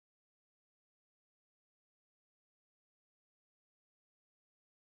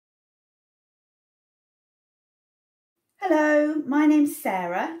Hello, my name's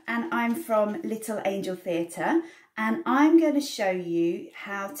Sarah and I'm from Little Angel Theatre, and I'm going to show you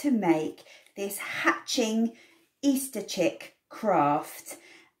how to make this hatching Easter chick craft.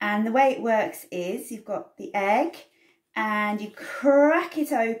 And the way it works is you've got the egg and you crack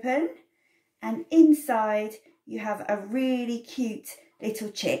it open, and inside you have a really cute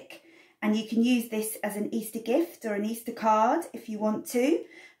little chick, and you can use this as an Easter gift or an Easter card if you want to.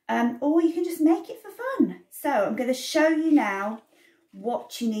 Or you can just make it for fun. So I'm going to show you now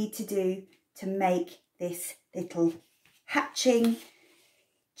what you need to do to make this little hatching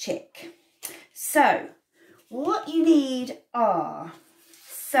chick. So what you need are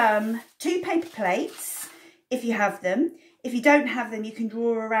two paper plates, if you have them. If you don't have them, you can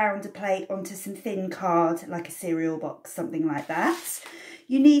draw around a plate onto some thin card, like a cereal box, something like that.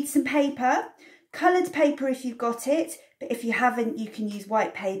 You need some paper, coloured paper if you've got it, but if you haven't, you can use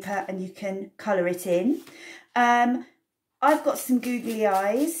white paper and you can colour it in. I've got some googly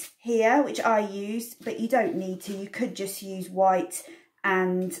eyes here, which I use, but you don't need to. You could just use white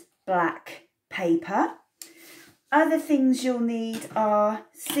and black paper. Other things you'll need are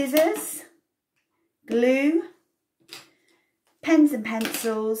scissors, glue, pens and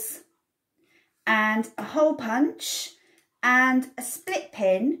pencils, and a hole punch and a split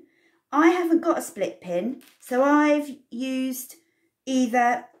pin. I haven't got a split pin, so I've used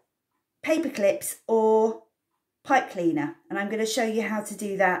either paper clips or pipe cleaner, and I'm going to show you how to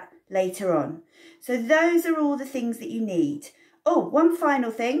do that later on. So those are all the things that you need. Oh, one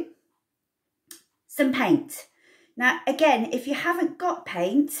final thing, some paint. Now again, if you haven't got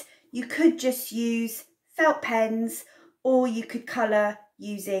paint, you could just use felt pens, or you could colour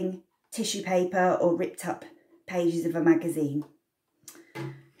using tissue paper or ripped up pages of a magazine.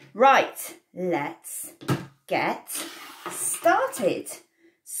 Right, let's get started.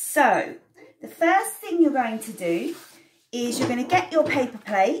 So the first thing you're going to do is you're going to get your paper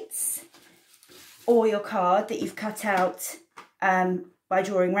plates or your card that you've cut out by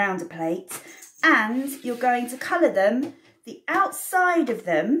drawing round a plate, and you're going to colour them, the outside of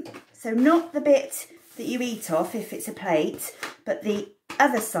them, so not the bit that you eat off if it's a plate, but the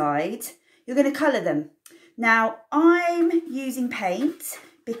other side, you're going to colour them. Now I'm using paint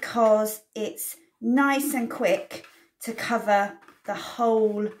because it's nice and quick to cover the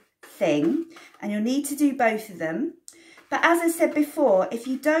whole thing, and you'll need to do both of them. But as I said before, if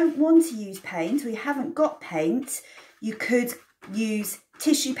you don't want to use paint, or you haven't got paint, you could use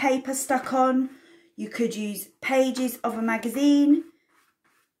tissue paper stuck on, you could use pages of a magazine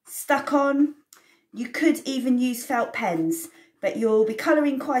stuck on, you could even use felt pens, but you'll be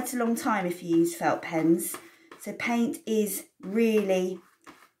colouring quite a long time if you use felt pens, so paint is really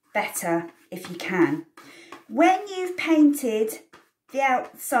better if you can. When you've painted the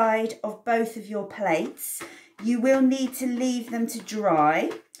outside of both of your plates, you will need to leave them to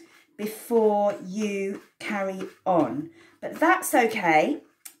dry before you carry on. But that's okay,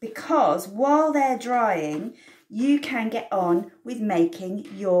 because while they're drying, you can get on with making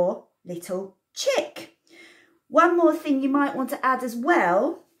your little chick. One more thing you might want to add as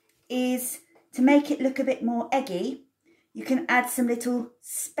well is, to make it look a bit more eggy, you can add some little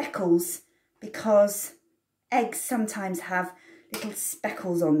speckles, because eggs sometimes have little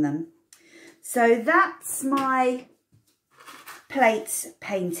speckles on them. So that's my plates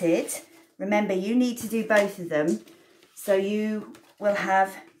painted. Remember, you need to do both of them, so you will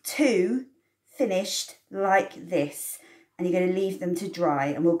have two finished like this, and you're going to leave them to dry,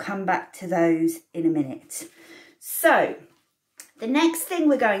 and we'll come back to those in a minute. So the next thing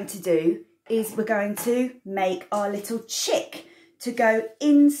we're going to do is we're going to make our little chick to go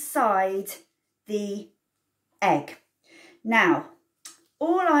inside the egg. Now,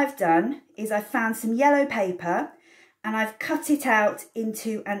 all I've done is I've found some yellow paper and I've cut it out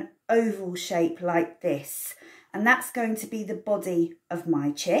into an oval shape like this, and that's going to be the body of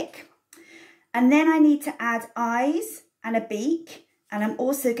my chick. And then I need to add eyes and a beak, and I'm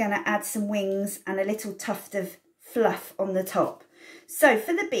also going to add some wings and a little tuft of fluff on the top. So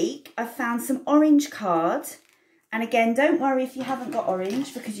for the beak, I've found some orange card, and again, don't worry if you haven't got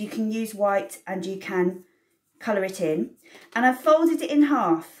orange, because you can use white and you can colour it in. And I've folded it in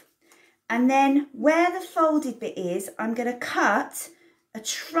half, and then where the folded bit is, I'm going to cut a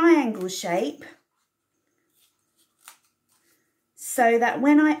triangle shape so that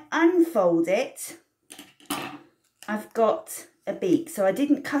when I unfold it, I've got a beak. So I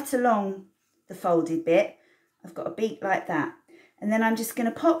didn't cut along the folded bit, I've got a beak like that. And then I'm just going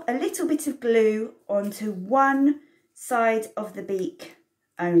to pop a little bit of glue onto one side of the beak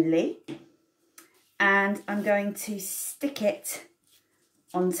only, and I'm going to stick it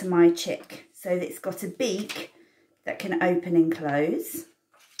onto my chick so that it's got a beak that can open and close.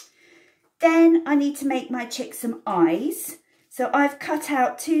 Then I need to make my chick some eyes. So I've cut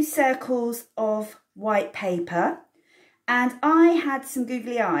out 2 circles of white paper, and I had some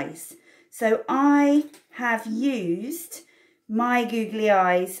googly eyes. So I have used my googly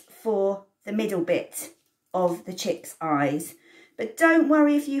eyes for the middle bit of the chick's eyes. But don't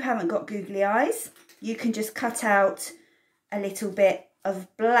worry if you haven't got googly eyes. You can just cut out a little bit of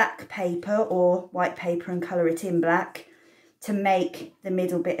black paper or white paper and colour it in black to make the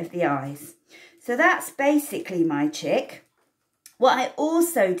middle bit of the eyes. So that's basically my chick. What I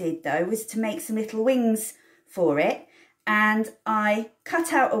also did though was to make some little wings for it, and I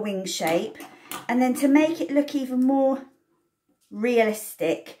cut out a wing shape, and then to make it look even more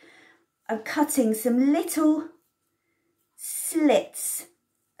realistic, I'm cutting some little slits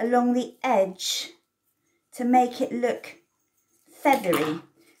along the edge to make it look feathery.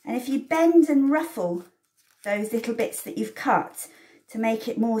 And if you bend and ruffle those little bits that you've cut to make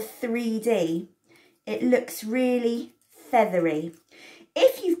it more 3D, it looks really feathery.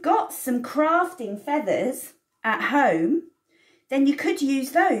 If you've got some crafting feathers at home, then you could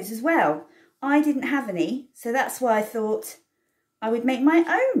use those as well. I didn't have any, so that's why I thought I would make my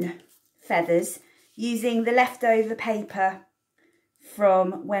own feathers using the leftover paper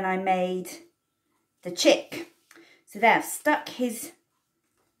from when I made the chick. So there, I've stuck his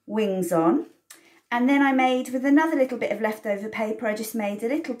wings on, and then I made, with another little bit of leftover paper, I just made a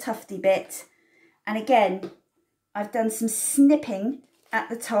little tufty bit, and again I've done some snipping at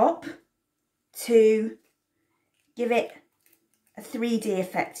the top to give it a 3D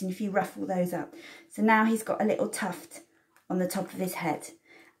effect, and if you ruffle those up. So now he's got a little tuft on the top of his head,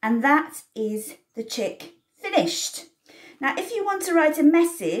 and that is the chick finished. Now if you want to write a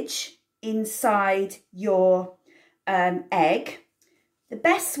message inside your egg, the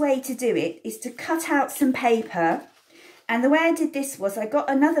best way to do it is to cut out some paper, and the way I did this was I got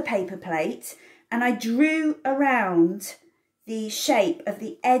another paper plate and I drew around the shape of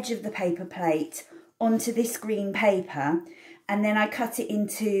the edge of the paper plate onto this green paper, and then I cut it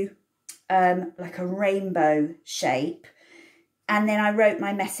into like a rainbow shape, and then I wrote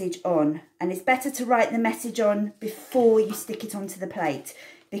my message on. And it's better to write the message on before you stick it onto the plate,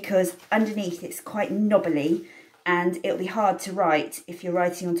 because underneath it's quite knobbly and it'll be hard to write if you're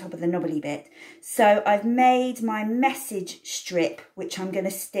writing on top of the knobbly bit. So I've made my message strip, which I'm going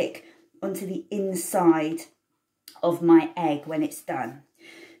to stick onto the inside of my egg when it's done.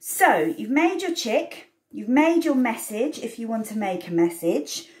 So you've made your chick, you've made your message if you want to make a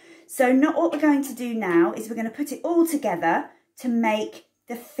message. So what we're going to do now is we're going to put it all together to make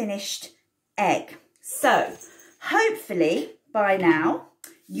the finished egg. So hopefully by now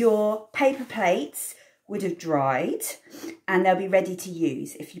your paper plates would have dried and they'll be ready to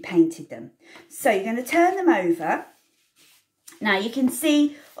use if you painted them. So you're going to turn them over. Now you can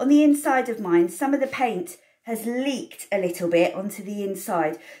see on the inside of mine, some of the paint has leaked a little bit onto the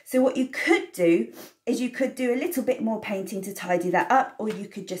inside. So what you could do is you could do a little bit more painting to tidy that up, or you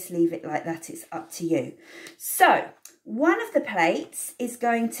could just leave it like that. It's up to you. So one of the plates is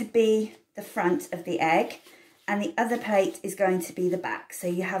going to be the front of the egg, and the other plate is going to be the back. So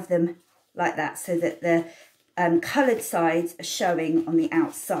you have them like that so that the coloured sides are showing on the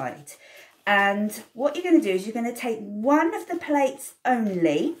outside. And what you're going to do is you're going to take one of the plates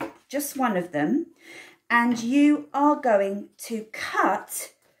only, just one of them, and you are going to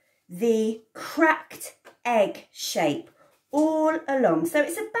cut the cracked egg shape all along. So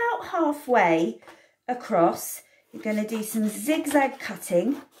it's about halfway across. You're going to do some zigzag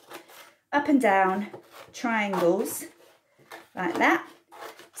cutting up and down triangles like that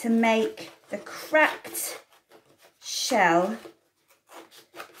to make the cracked shell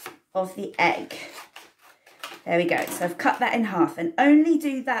of the egg. There we go. So I've cut that in half, and only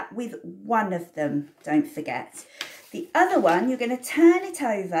do that with one of them, don't forget. The other one, you're going to turn it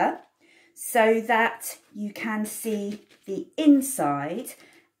over so that you can see the inside,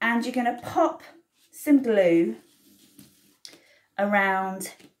 and you're going to pop some glue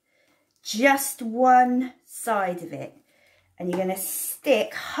around just one side of it, and you're going to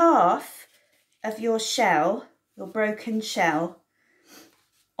stick half of your shell, your broken shell,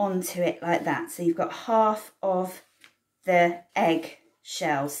 onto it like that. So you've got half of the egg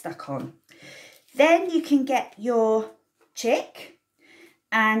shell stuck on. Then you can get your chick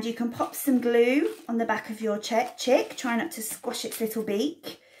and you can pop some glue on the back of your chick, try not to squash its little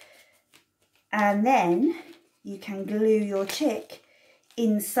beak, and then you can glue your chick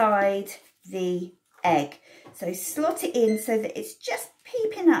inside the egg. So slot it in so that it's just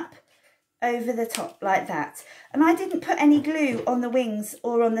peeping up over the top like that. And I didn't put any glue on the wings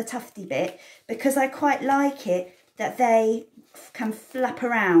or on the tufty bit because I quite like it that they can flap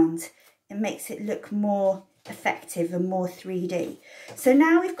around. It makes it look more effective and more 3D. So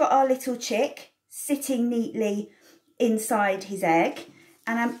now we've got our little chick sitting neatly inside his egg,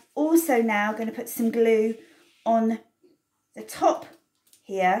 and I'm also now going to put some glue on the top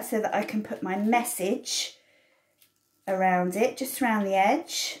here so that I can put my message around it, just around the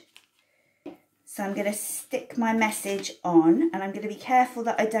edge. So I'm going to stick my message on, and I'm going to be careful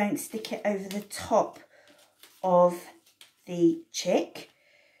that I don't stick it over the top of the chick.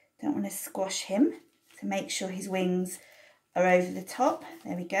 Don't want to squash him, to make sure his wings are over the top.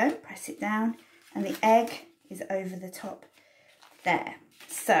 There we go, press it down, and the egg is over the top there.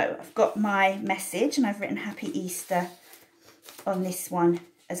 So I've got my message, and I've written Happy Easter on this one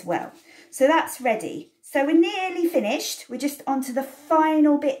as well. So that's ready. So we're nearly finished. We're just onto the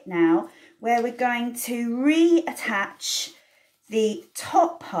final bit now, where we're going to reattach the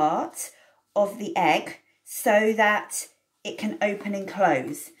top part of the egg so that it can open and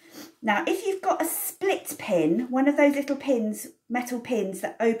close. Now, if you've got a split pin, one of those little pins, metal pins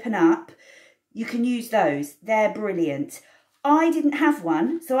that open up, you can use those. They're brilliant. I didn't have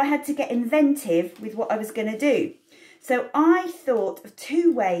one, so I had to get inventive with what I was going to do. So I thought of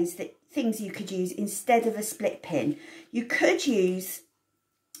two ways that things you could use instead of a split pin. You could use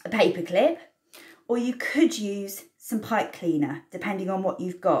a paper clip, or you could use some pipe cleaner, depending on what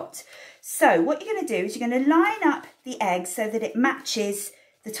you've got. So what you're going to do is you're going to line up the egg so that it matches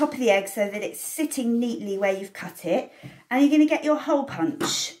the top of the egg, so that it's sitting neatly where you've cut it, and you're going to get your hole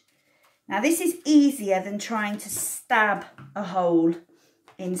punch. Now this is easier than trying to stab a hole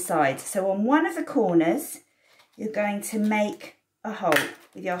inside. So on one of the corners, you're going to make a hole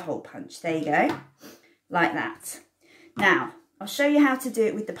with your hole punch. There you go, like that. Now, I'll show you how to do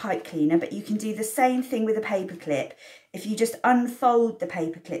it with the pipe cleaner, but you can do the same thing with a paper clip if you just unfold the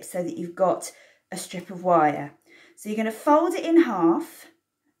paper clip so that you've got a strip of wire. So you're going to fold it in half,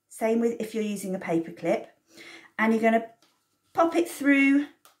 same with if you're using a paper clip, and you're going to pop it through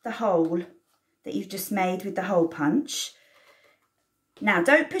the hole that you've just made with the hole punch. Now,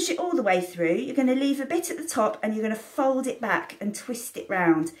 don't push it all the way through. You're going to leave a bit at the top, and you're going to fold it back and twist it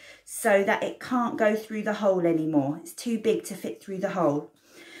round so that it can't go through the hole anymore. It's too big to fit through the hole.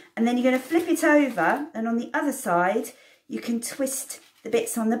 And then you're going to flip it over, and on the other side, you can twist the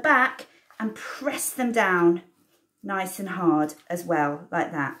bits on the back and press them down nice and hard as well,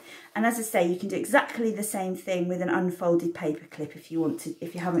 like that. And as I say, you can do exactly the same thing with an unfolded paper clip if you want to,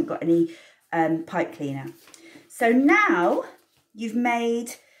 if you haven't got any pipe cleaner. So now you've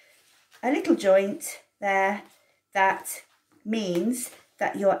made a little joint there that means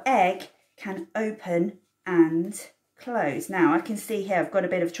that your egg can open and close. Now I can see here I've got a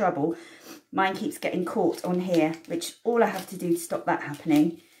bit of trouble. Mine keeps getting caught on here, which all I have to do to stop that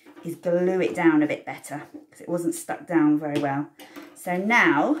happening is glue it down a bit better, because it wasn't stuck down very well. So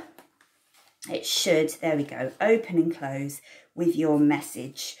now it should, there we go, open and close with your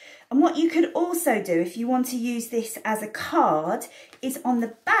message. And what you could also do if you want to use this as a card is on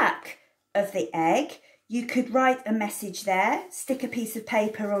the back of the egg, you could write a message there, stick a piece of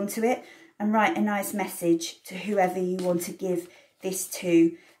paper onto it and write a nice message to whoever you want to give this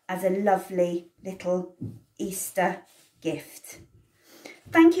to as a lovely little Easter gift.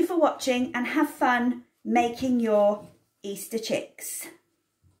 Thank you for watching, and have fun making your Easter chicks.